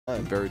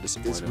I'm very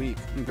disappointed. This week.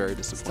 I'm very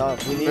disappointed.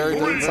 It's tough.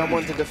 We need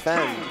someone to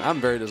defend. I'm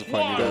very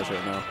disappointed in you guys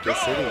right now. The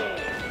city.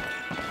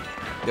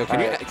 Yo,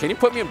 can you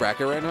put me in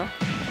bracket right now?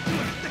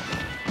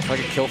 So I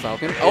can kill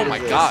Falcon? Oh my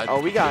god. Oh,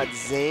 we got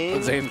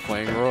Zane. Zane's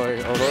playing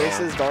Roy. Oh,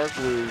 versus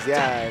DarkBlues.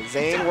 Yeah,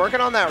 Zane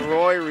working on that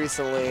Roy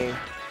recently.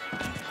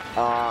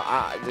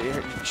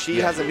 She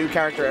has a new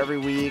character every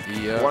week.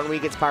 Yep. 1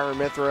 week it's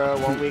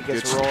Pyramithra, 1 week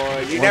it's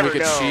Roy. You never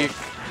know. Cheek.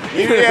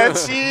 You get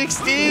Cheek,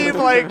 Steve,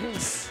 like.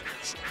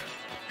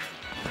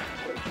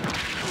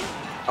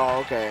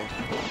 Oh, okay.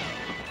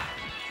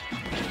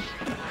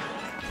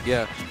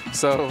 Yeah.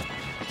 So,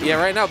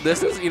 yeah, right now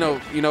this is, you know,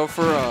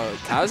 for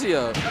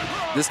Kazuya,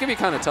 this can be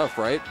kind of tough,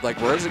 right? Like,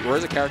 where's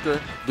a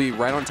character be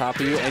right on top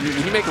of you, and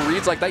when you make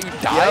reads like that, you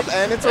die. Yep,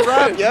 and it's a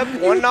wrap.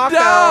 Yep, one knockdown.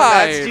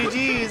 That's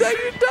GG's. Then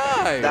you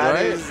die. That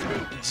right? is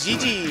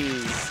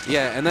GG's.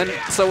 Yeah, and then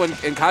so when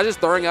Kazuya's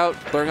throwing out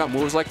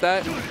moves like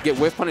that, get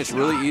whiff punished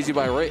really easy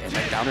by Roy, and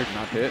that downer did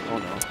not hit. Oh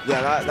no.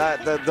 Yeah,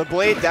 the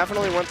blade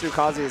definitely went through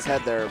Kazuya's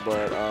head there,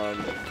 but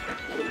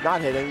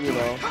not hitting, you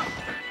know.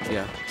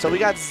 Yeah. So we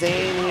got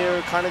Zane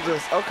here, kind of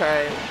just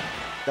okay.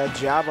 That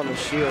jab on the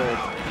shield,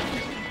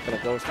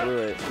 gonna go through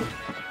it.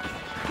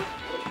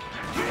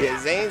 Yeah,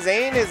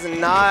 Zane is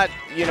not,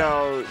 you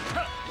know,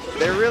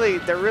 they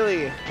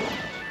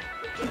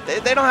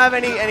don't have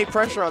any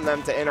pressure on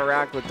them to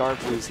interact with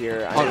DarkBlues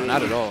here. I mean,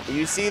 not at all.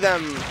 You see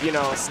them, you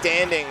know,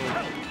 standing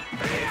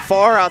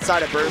far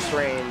outside of burst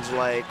range,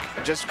 like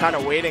just kind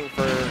of waiting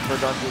for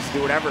DarkBlues to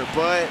do whatever,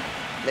 but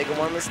making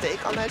one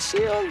mistake on that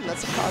shield, and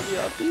that's a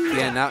Kazuya up.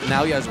 Yeah,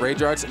 now he has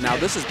Rage Arts. Now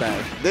this is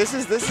bad. This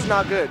is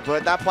not good,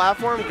 but that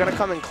platform gonna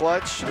come in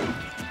clutch.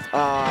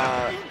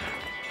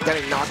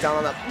 Getting knocked down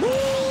on that.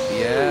 Ooh,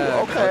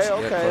 yeah.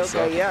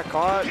 Okay. Yeah,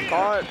 caught.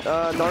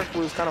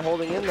 DarkBlues kind of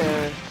holding in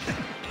there.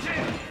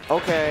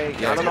 Okay,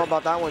 yeah, I don't know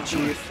about that one,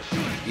 Chief.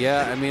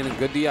 Yeah, I mean, a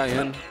good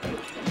DIN.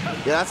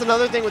 Yeah, that's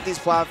another thing with these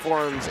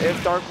platforms.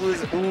 If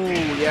DarkBlues,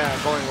 ooh, yeah,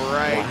 going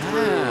right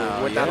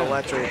through with that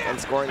electric and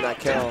scoring that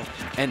kill.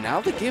 And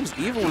now the game's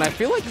even when I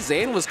feel like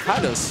Zane was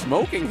kind of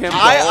smoking him.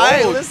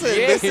 Listen,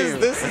 this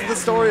is the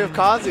story of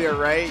Kazuya,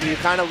 right? You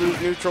kind of lose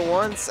neutral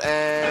once,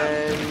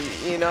 and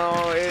you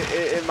know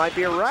it might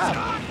be a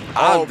wrap.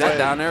 Oh, that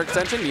down air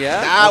extension,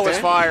 yeah. That was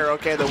fire.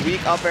 Okay, the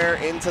weak up air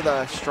into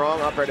the strong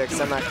up air to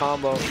extend that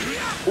combo.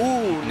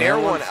 Ooh, nair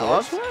one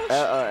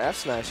F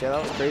smash. Yeah,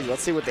 that was crazy.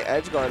 Let's see what the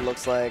edge guard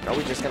looks like. Are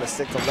we just gonna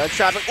stick to ledge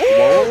trapping? Ooh,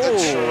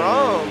 the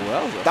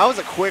trump. That was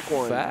a quick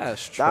one.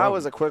 Fast. That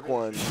was a quick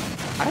one.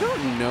 I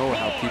don't know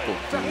how people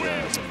do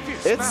that.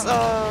 It's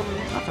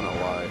not gonna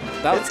lie.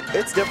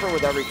 It's different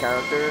with every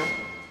character.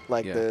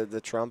 Like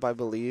the trump, I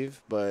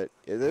believe, but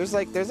there's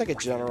like a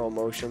general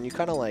motion. You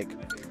kind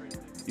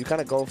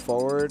of go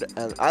forward,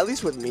 and at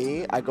least with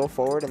me, I go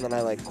forward and then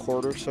I like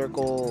quarter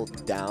circle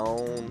down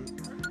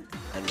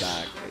and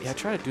back. Yeah, I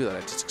try to do that.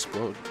 I just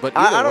explode. But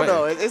I don't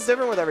know. It's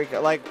different with every,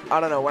 like, I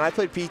don't know. When I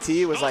played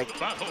PT, it was like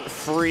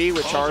free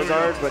with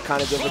Charizard, but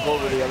kind of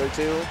difficult with the other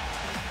two.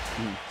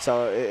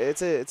 So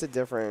it's a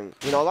different,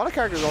 you know, a lot of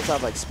characters also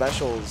have like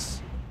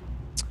specials.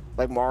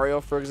 Like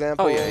Mario, for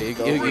example. Oh yeah, you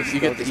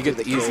get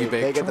the easy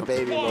bake. They get the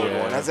baby mode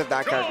one, as if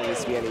that character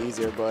needs to be any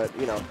easier. But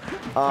you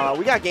know,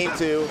 we got game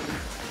 2.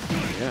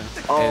 Yeah.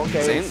 Oh,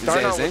 okay.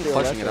 Zane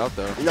clutching it out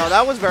though. No,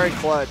 that was very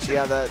clutch.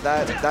 Yeah,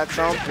 that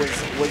trump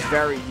was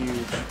very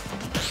huge.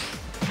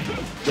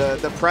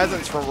 The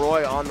presence from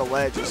Roy on the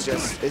ledge is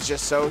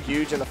just so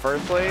huge in the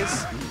first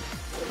place.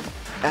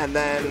 And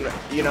then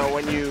you know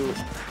when you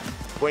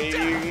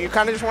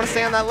kind of just want to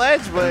stay on that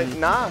ledge, but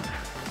nah.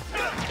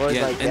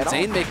 Yeah, like, and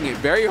Zane making it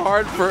very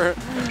hard for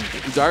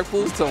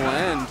DarkBlues to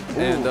land. Ooh.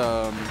 And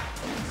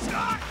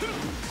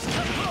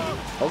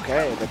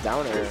okay, the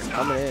down air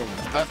coming in.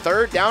 A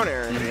third down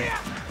air.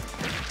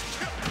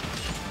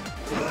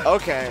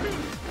 Okay.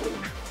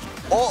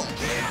 Oh,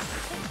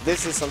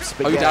 this is some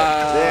spaghetti.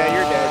 Yeah,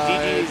 you're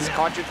dead. GG's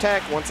caught your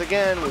tech. Once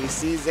again, we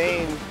see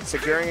Zane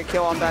securing a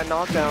kill off that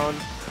knockdown.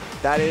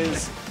 That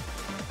is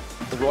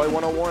the Roy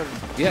 101.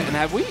 Yeah, and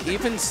have we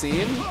even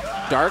seen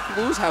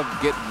DarkBlues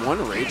get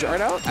one Rage Art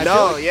out?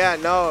 No,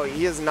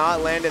 he has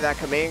not landed that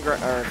command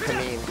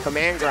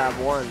grab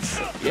once.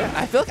 Yeah,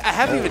 I feel like I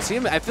haven't even seen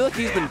him. I feel like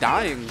he's been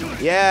dying.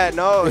 Yeah,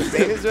 no,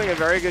 Zane is doing a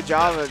very good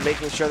job of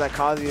making sure that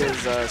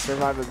Kazuya's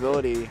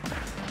survivability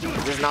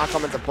does not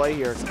come into play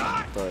here,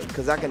 but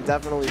because that can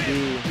definitely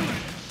be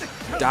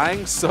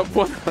dying sub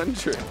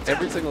 100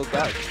 every single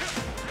guy.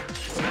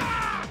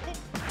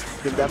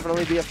 Can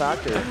definitely be a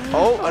factor.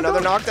 Oh,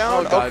 another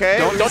knockdown. Oh, okay,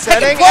 don't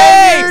setting.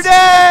 Don't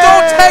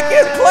take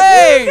it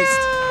placed.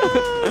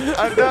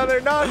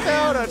 Another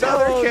knockdown,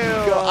 another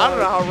kill. God. I don't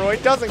know how Roy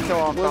doesn't kill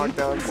off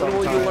knockdowns. When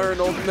will you learn,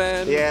 old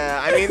man?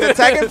 Yeah, I mean the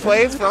second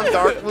place from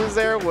DarkBlues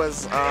there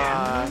was.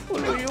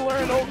 When will you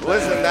learn, old man?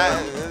 Listen,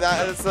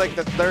 that's like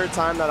the third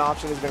time that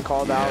option has been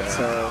called out,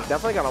 so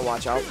definitely gotta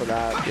watch out for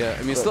that. Yeah,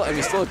 I mean still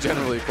a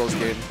generally close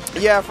game.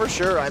 Yeah, for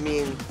sure. I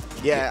mean.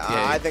 Yeah,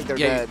 I think they're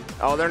dead.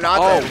 Oh, they're not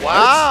dead.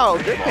 Wow,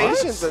 good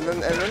patience, and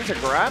then to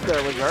grab there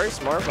was very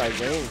smart by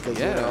Zane, because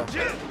you know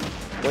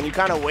when you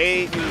kind of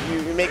wait,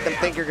 you make them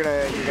think you're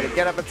gonna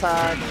get up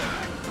attack.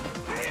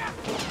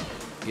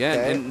 Yeah,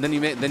 okay. and then you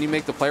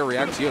make the player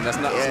react to you, and that's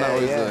not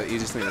always the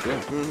easiest thing to do.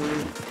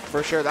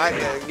 For sure, that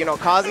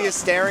Kazuya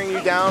staring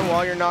you down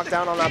while you're knocked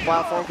down on that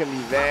platform can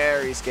be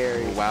very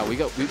scary. Wow,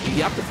 we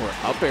opted for an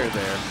up air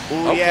there.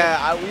 Ooh, okay.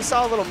 Yeah, we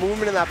saw a little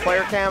movement in that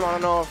player cam. I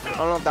don't know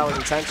if that was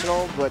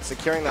intentional, but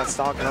securing that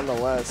stock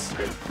nonetheless.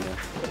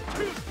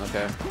 Yeah.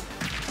 Okay.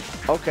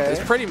 Okay.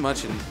 It's pretty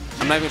much I'm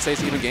not even gonna say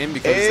it's an even game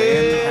because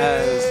Zane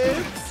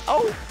has.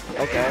 Oh.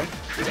 Okay.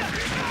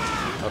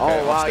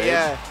 Oh wow,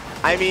 yeah.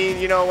 I mean,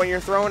 when you're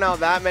throwing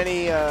out that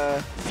many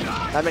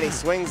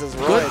swings as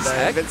Roy, good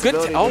tech.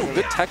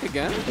 Good tech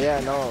again. Yeah,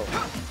 no.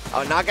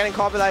 Oh, not getting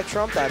caught by that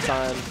trump that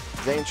time.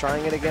 Zane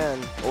trying it again.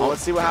 Well,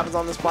 let's see what happens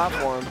on this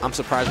platform. I'm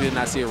surprised we did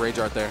not see a rage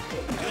art there.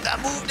 Dude, that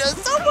move does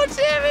so much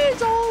damage.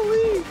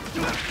 Holy.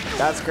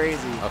 That's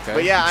crazy. Okay.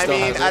 But yeah, I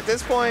mean, at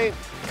this point,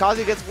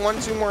 Kazuya gets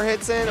 1-2 more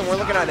hits in, and we're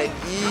looking at an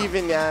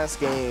even-ass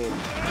game.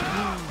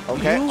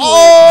 Okay.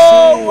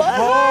 Oh,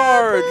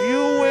 hard.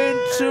 You went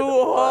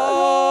too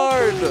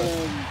hard.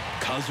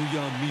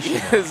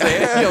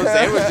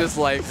 Zane was just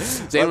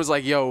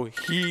like, yo,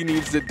 he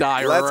needs to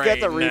die right now. Let's get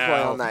the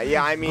replay on that.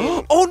 Yeah, I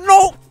mean. Oh,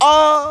 no.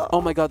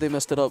 Oh, my God, they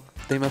messed it up.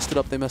 They messed it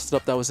up. That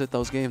was it. That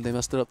was game. They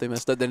messed it up. They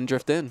didn't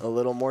drift in. A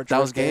little more drift.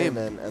 That was game.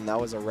 And that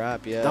was a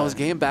wrap, yeah. That was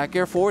game. Back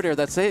air, forward air.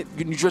 That's it.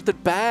 You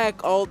drifted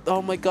back.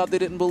 Oh, my God, they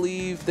didn't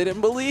believe. They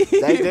didn't believe.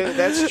 They did.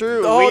 That's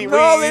true. Oh,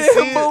 they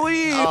didn't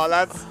believe.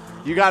 Oh,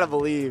 you got to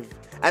believe.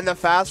 And the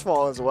fast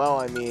fall as well,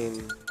 I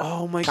mean.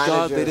 Oh my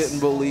God, they didn't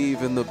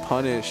believe in the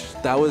punish.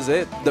 That was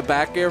it. The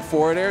back air,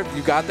 forward air,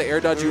 you got the air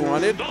dodge you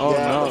wanted? Oh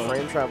yeah, no. The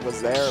frame trap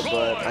was there,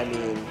 but I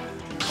mean,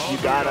 you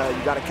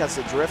gotta catch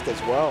the drift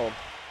as well.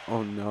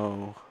 Oh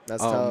no.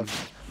 That's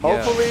tough.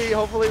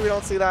 Hopefully we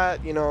don't see that,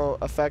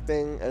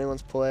 affecting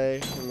anyone's play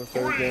in the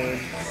third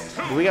game.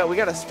 We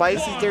got a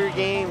spicy third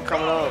game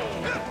coming up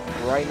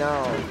right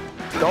now.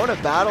 Going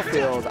to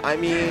Battlefield, I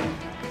mean.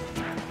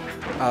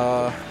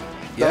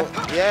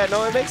 Yeah,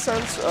 no, it makes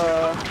sense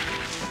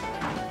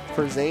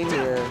for Zane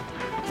here.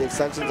 The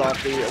extensions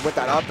off with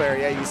that up air,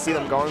 yeah, you see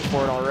them going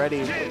for it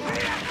already.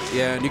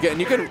 Yeah, and you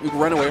can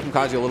run away from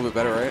Kazuya a little bit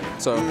better, right?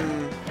 So.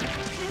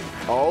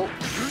 Oh,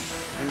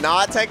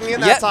 not teching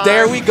in that time.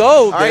 There we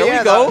go. There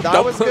we go.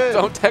 That was good.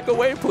 Don't tech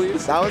away,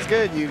 please. That was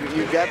good. You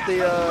get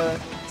the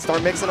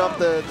start mixing up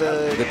the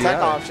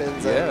tech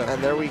options,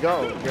 and there we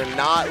go. You're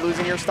not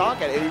losing your stock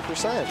at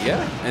 80%.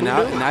 Yeah, and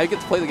now you get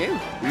to play the game.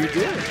 You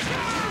did.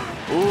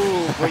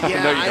 Ooh, but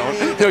yeah,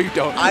 no, you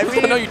don't. I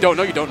mean, no, you don't.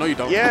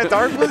 Yeah,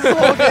 DarkBlues is the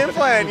whole game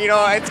plan.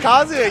 It's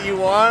Kazuya. You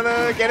want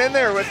to get in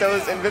there with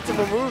those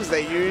invincible moves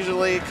that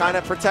usually kind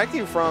of protect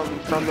you from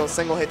those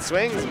single hit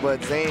swings,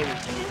 but Zane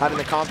having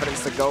the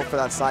confidence to go for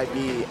that side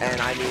B, and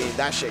I mean,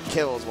 that shit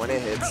kills when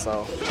it hits,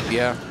 so.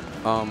 Yeah,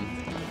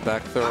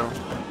 back throw.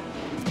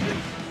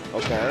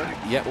 Okay.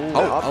 Yeah. Ooh,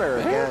 up air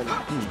again.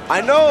 I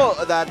know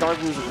that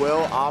DarkBlues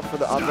will opt for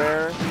the up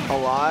air a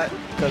lot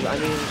because, I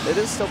mean, it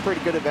is still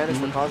pretty good advantage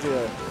for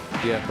Kazuya.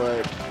 Yeah.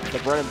 But the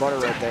bread and butter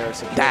right there.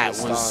 That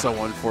was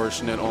so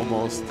unfortunate,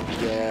 almost.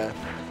 Yeah.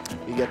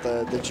 You get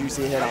the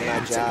juicy hit on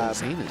that jab.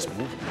 Zane is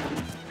moving.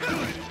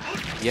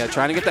 Yeah,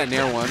 trying to get that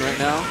nair one right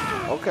now.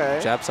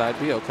 Okay. Jab side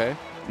B, okay.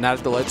 Not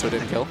at the ledge, so it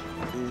didn't kill.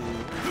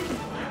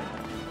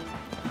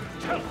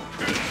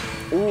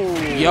 Ooh,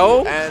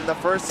 yo, and the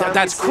first time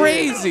that's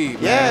crazy.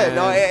 Yeah, man.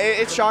 No,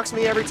 it shocks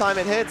me every time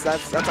it hits.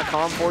 That's a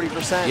calm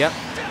 40%. Yep.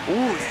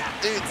 Ooh,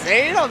 dude,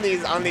 Zane on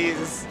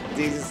this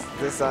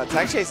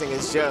tech chasing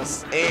is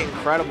just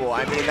incredible.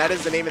 I mean, that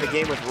is the name of the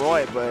game with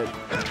Roy, but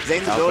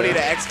Zane's ability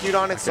to execute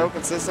on it so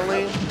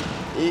consistently,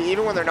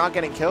 even when they're not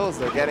getting kills,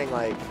 they're getting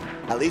like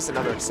at least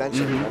another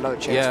extension, another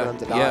chance for them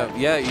to die.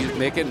 Yeah, he's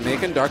making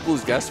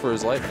DarkBlues guess for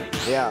his life.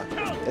 Yeah,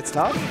 it's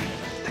tough.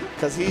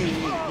 Because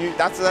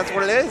that's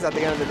what it is at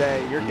the end of the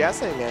day. You're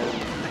guessing, and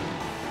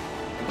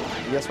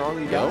you guess wrong,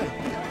 you die.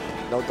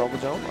 No double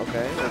jump.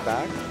 Okay, we're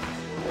back.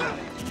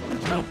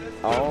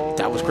 Oh.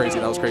 That was crazy.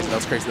 You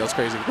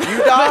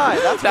died.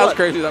 That was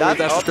crazy. That's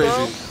just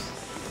crazy.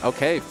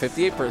 Okay,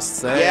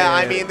 58%. Yeah,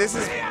 I mean, this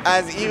is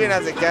as even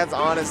as it gets,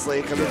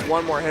 honestly, because it's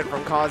one more hit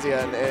from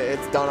Kazuya, and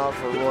it's done up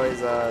for Roy's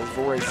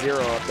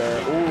zero up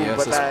there. Ooh, yes,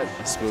 but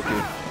that's spooky.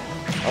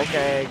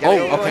 Okay.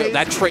 Okay.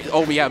 That trade.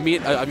 Oh, yeah. I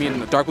mean,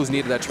 DarkBlues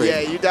needed that trade.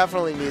 Yeah, you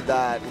definitely need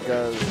that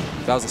because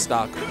that was a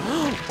stock.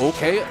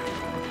 Okay.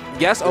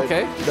 Yes.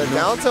 Okay. The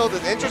down tilt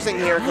is interesting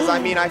here because I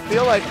mean, I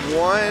feel like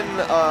one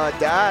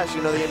dash,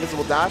 the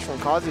invisible dash from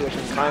Kazuya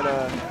can kind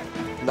of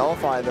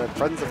nullify the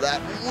presence of that.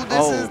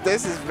 Ooh,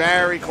 this is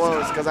very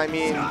close because I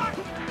mean,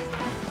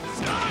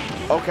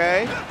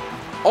 okay.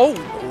 Oh.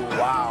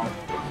 Wow.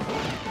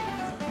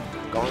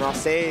 Going off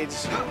stage.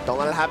 Don't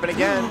let it happen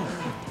again.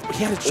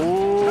 He had a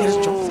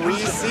jump. We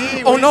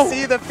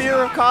see the fear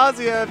of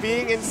Kazuya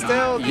being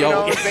instilled.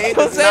 Zane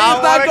is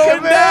not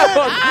going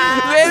down.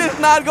 Zane is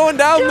not going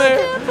down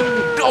there.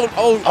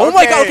 Oh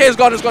my God. Okay, it's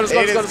gone. It's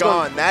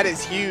gone. That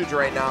is huge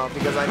right now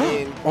because I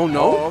mean. Oh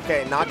no.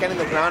 Okay, not getting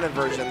the grounded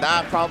version.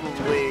 That probably,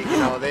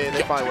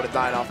 they probably would have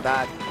died off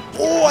that.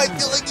 Oh, I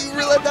feel like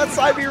you let that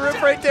side B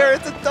rip right there.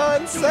 It's a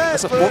done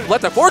set.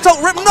 Let that forward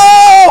tilt rip.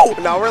 No!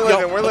 No, we're living.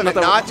 Yo, we're living.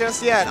 Not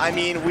just yet. I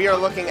mean, we are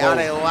looking at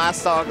a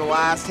last dog,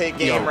 last hit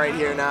game right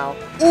here now.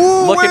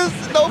 Ooh,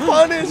 no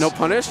punish. No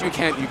punish. You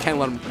can't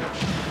let him.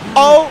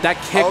 Oh, that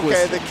kick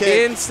was the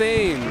kick.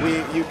 insane.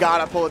 You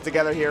gotta pull it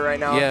together here right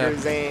now. Yeah. If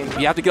you're Zane.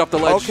 You have to get off the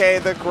ledge. Okay,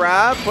 the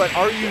grab, but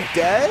are you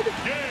dead?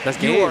 That's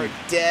game. You are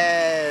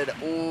dead.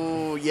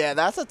 Ooh, yeah,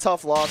 that's a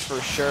tough loss for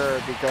sure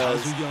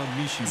because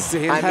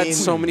Zane had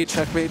so many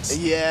checkmates.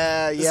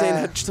 Yeah. Zane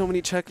had so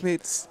many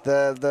checkmates.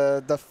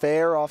 The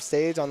fair off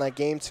stage on that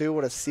game too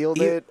would have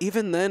sealed it.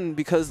 Even then,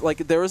 because like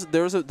there was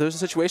a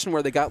situation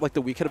where they got like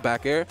the weak hit of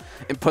back air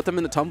and put them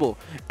in the tumble.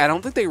 I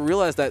don't think they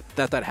realized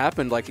that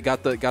happened. Like it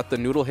got the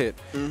noodle hit,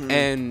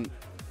 and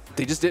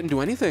they just didn't do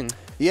anything.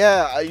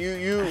 Yeah,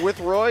 you with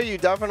Roy, you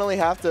definitely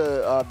have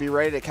to be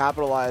ready to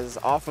capitalize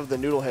off of the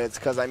noodle hits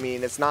because, I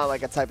mean, it's not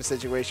like a type of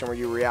situation where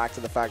you react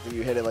to the fact that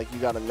you hit it. Like, you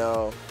got to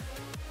know,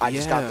 I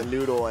just got the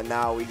noodle and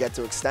now we get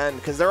to extend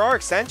because there are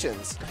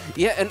extensions.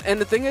 Yeah,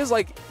 and the thing is,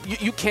 like,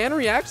 you can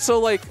react.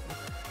 So, like,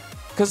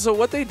 so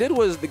what they did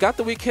was they got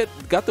the weak hit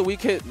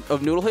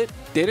of noodle hit,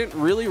 didn't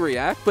really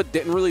react, but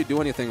didn't really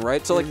do anything,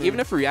 right? So, like, even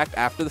if you react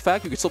after the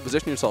fact, you can still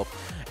position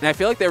yourself. And I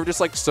feel like they were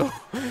just like so,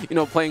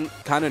 playing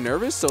kind of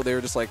nervous. So they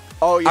were just like,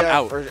 oh yeah, I'm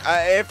out.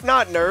 If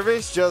not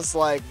nervous, just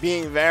like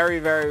being very,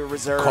 very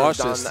reserved.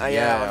 Cautious.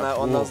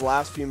 On those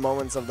last few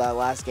moments of that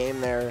last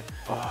game there.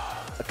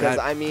 Because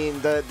I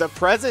mean, the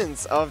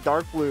presence of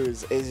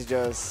DarkBlues is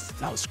just.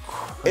 That was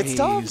crazy. It's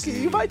tough.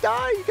 You might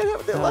die. You can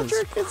have the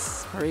electric.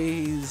 It's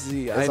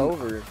crazy. It's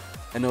over.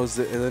 I know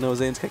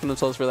Zane's kicking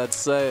themselves for that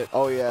set.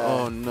 Oh yeah.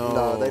 Oh no.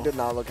 No, they did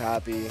not look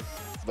happy.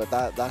 But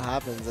that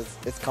happens.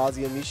 It's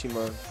Kazuya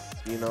Mishima.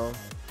 You know.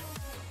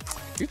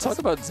 You talk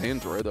about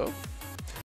Zane's Roy though.